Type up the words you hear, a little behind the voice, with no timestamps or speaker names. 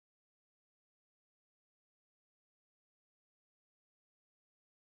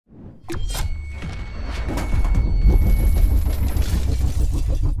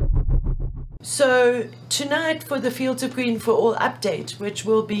So tonight for the Fields of Green for All update, which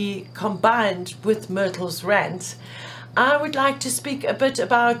will be combined with Myrtle's rant, I would like to speak a bit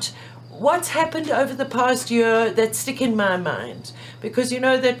about what's happened over the past year that stick in my mind, because you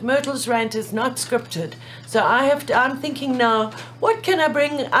know that Myrtle's rant is not scripted. So I'm thinking now, what can I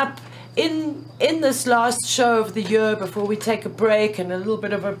bring up in this last show of the year before we take a break and a little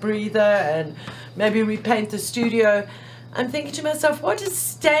bit of a breather and maybe repaint the studio? I'm thinking to myself, what is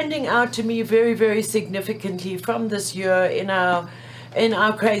standing out to me very, very significantly from this year in our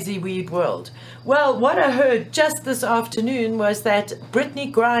crazy weed world? Well, what I heard just this afternoon was that Brittany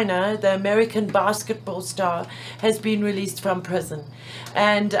Griner, the American basketball star, has been released from prison,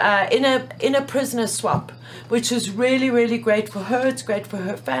 and in a prisoner swap, which is really, really great for her. It's great for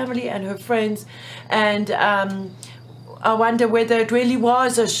her family and her friends, and I wonder whether it really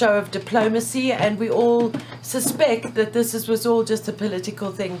was a show of diplomacy, and we all suspect that this was all just a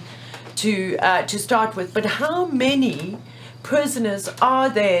political thing to start with. But how many prisoners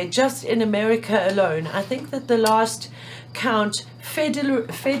are there just in America alone? I think that the last count,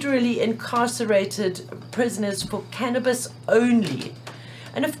 federally incarcerated prisoners for cannabis only,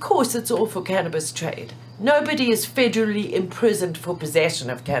 and of course it's all for cannabis trade. Nobody is federally imprisoned for possession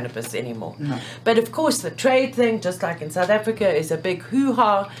of cannabis anymore. No. But of course the trade thing, just like in South Africa, is a big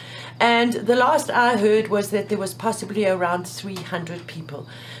hoo-ha. And the last I heard was that there was possibly around 300 people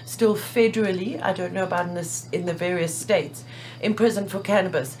still federally, I don't know about in the various states, imprisoned for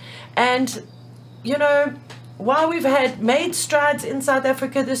cannabis. And, you know, while we've made strides in South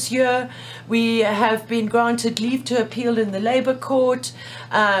Africa this year, we have been granted leave to appeal in the Labour Court.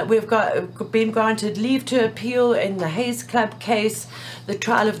 We've been granted leave to appeal in the Hayes Club case. The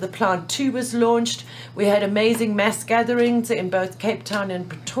trial of the Plant 2 was launched. We had amazing mass gatherings in both Cape Town and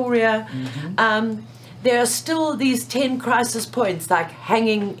Pretoria. Mm-hmm. There are still these 10 crisis points like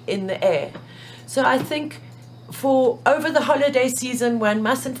hanging in the air. So I think for over the holiday season, one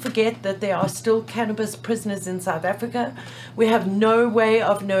mustn't forget that there are still cannabis prisoners in South Africa. We have no way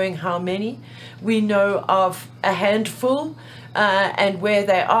of knowing how many. We know of a handful and where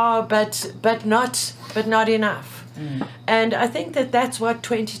they are, but not enough. Mm. And I think that that's what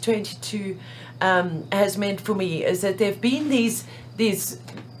 2022 has meant for me, is that there've been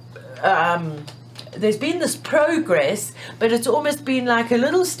there's been this progress, but it's almost been like a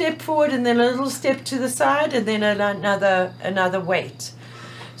little step forward and then a little step to the side and then another wait.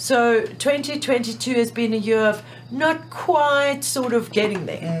 So 2022 has been a year of not quite sort of getting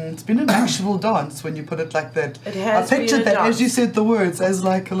there. It's been an actual dance when you put it like that. It has I pictured that dance. as you said the words, as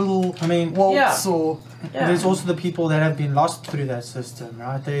like a little waltz or... Yeah. There's also the people that have been lost through that system,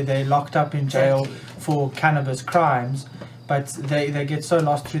 right? They're locked up in jail for cannabis crimes, but they get so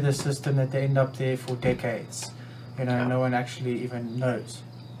lost through the system that they end up there for decades. You know, no one actually even knows.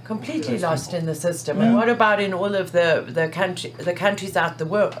 Completely lost in the system. Yeah. And what about in all of the countries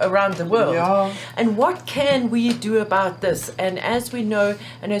around the world? Yeah. And what can we do about this? And as we know,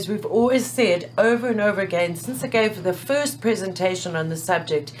 and as we've always said over and over again, since I gave the first presentation on the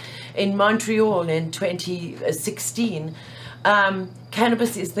subject in Montreal in 2016,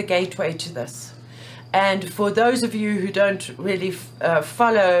 cannabis is the gateway to this. And for those of you who don't really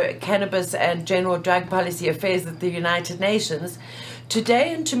follow cannabis and general drug policy affairs at the United Nations,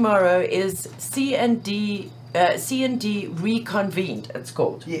 today and tomorrow is C&D Reconvened, it's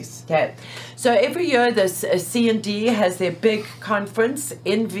called. Yes. Okay. So every year this C&D has their big conference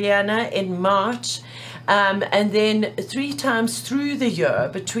in Vienna in March, and then 3 times through the year,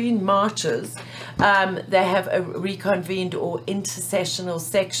 between marches, they have a reconvened or intersessional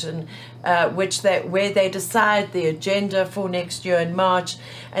section where they decide the agenda for next year in March,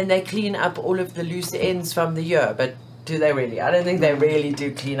 and they clean up all of the loose ends from the year. But do they really? I don't think they really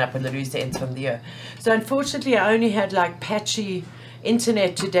do clean up on the loose ends from the year. So unfortunately, I only had like patchy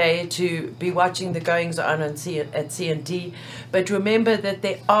internet today to be watching the goings on at C&D. But remember that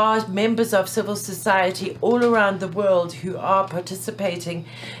there are members of civil society all around the world who are participating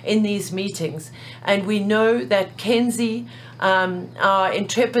in these meetings. And we know that Kenzie, our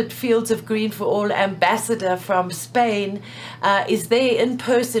intrepid Fields of Green for All ambassador from Spain, is there in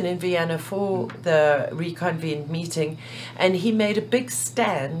person in Vienna for the reconvened meeting, and he made a big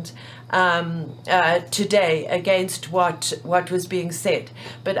stand today against what was being said.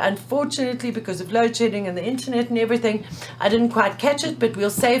 But unfortunately, because of load shedding and the internet and everything, I didn't quite catch it, but we'll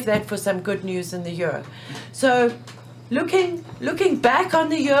save that for some good news in the year. So looking back on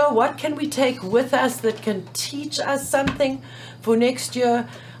the year, what can we take with us that can teach us something for next year?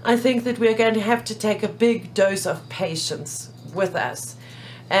 I think that we're going to have to take a big dose of patience with us.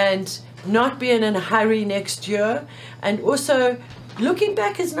 and not being in a hurry next year, and also looking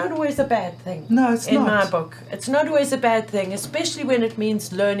back is not always a bad thing. No, it's not. In my book, it's not always a bad thing, especially when it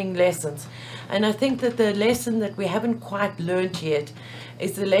means learning lessons. And I think that the lesson that we haven't quite learned yet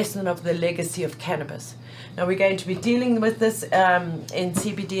is the lesson of the legacy of cannabis. Now, we're going to be dealing with this in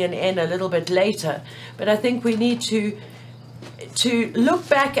CBD and N a little bit later, but I think we need to look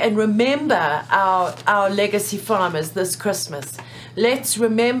back and remember our legacy farmers this Christmas. Let's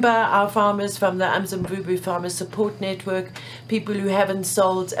remember our farmers from the Umzimvubu Farmers Support Network, people who haven't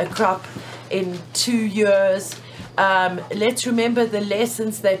sold a crop in 2 years. Let's remember the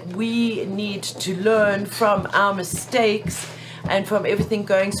lessons that we need to learn from our mistakes and from everything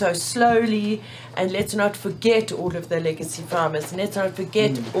going so slowly. And let's not forget all of the legacy farmers. And let's not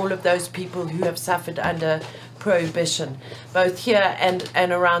forget all of those people who have suffered under prohibition, both here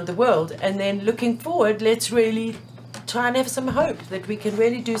and around the world. And then looking forward, let's really try and have some hope that we can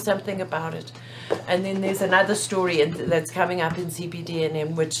really do something about it. And then there's another story that's coming up in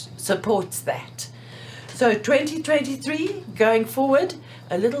CBDNM which supports that. So 2023, going forward,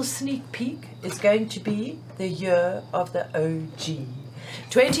 a little sneak peek is going to be the year of the OG.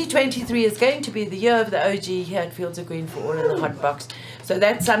 2023 is going to be the year of the OG here at Fields of Green for All in the Hotbox. So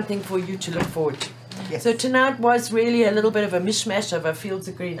that's something for you to look forward to. Yes. So tonight was really a little bit of a mishmash of a Fields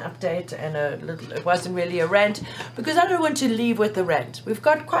of Green update, and it wasn't really a rant, because I don't want to leave with a rant. We've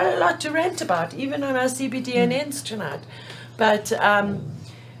got quite a lot to rant about, even on our CBDNNs tonight. But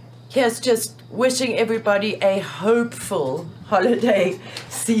here's just wishing everybody a hopeful holiday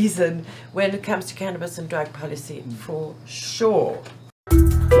season when it comes to cannabis and drug policy, for sure.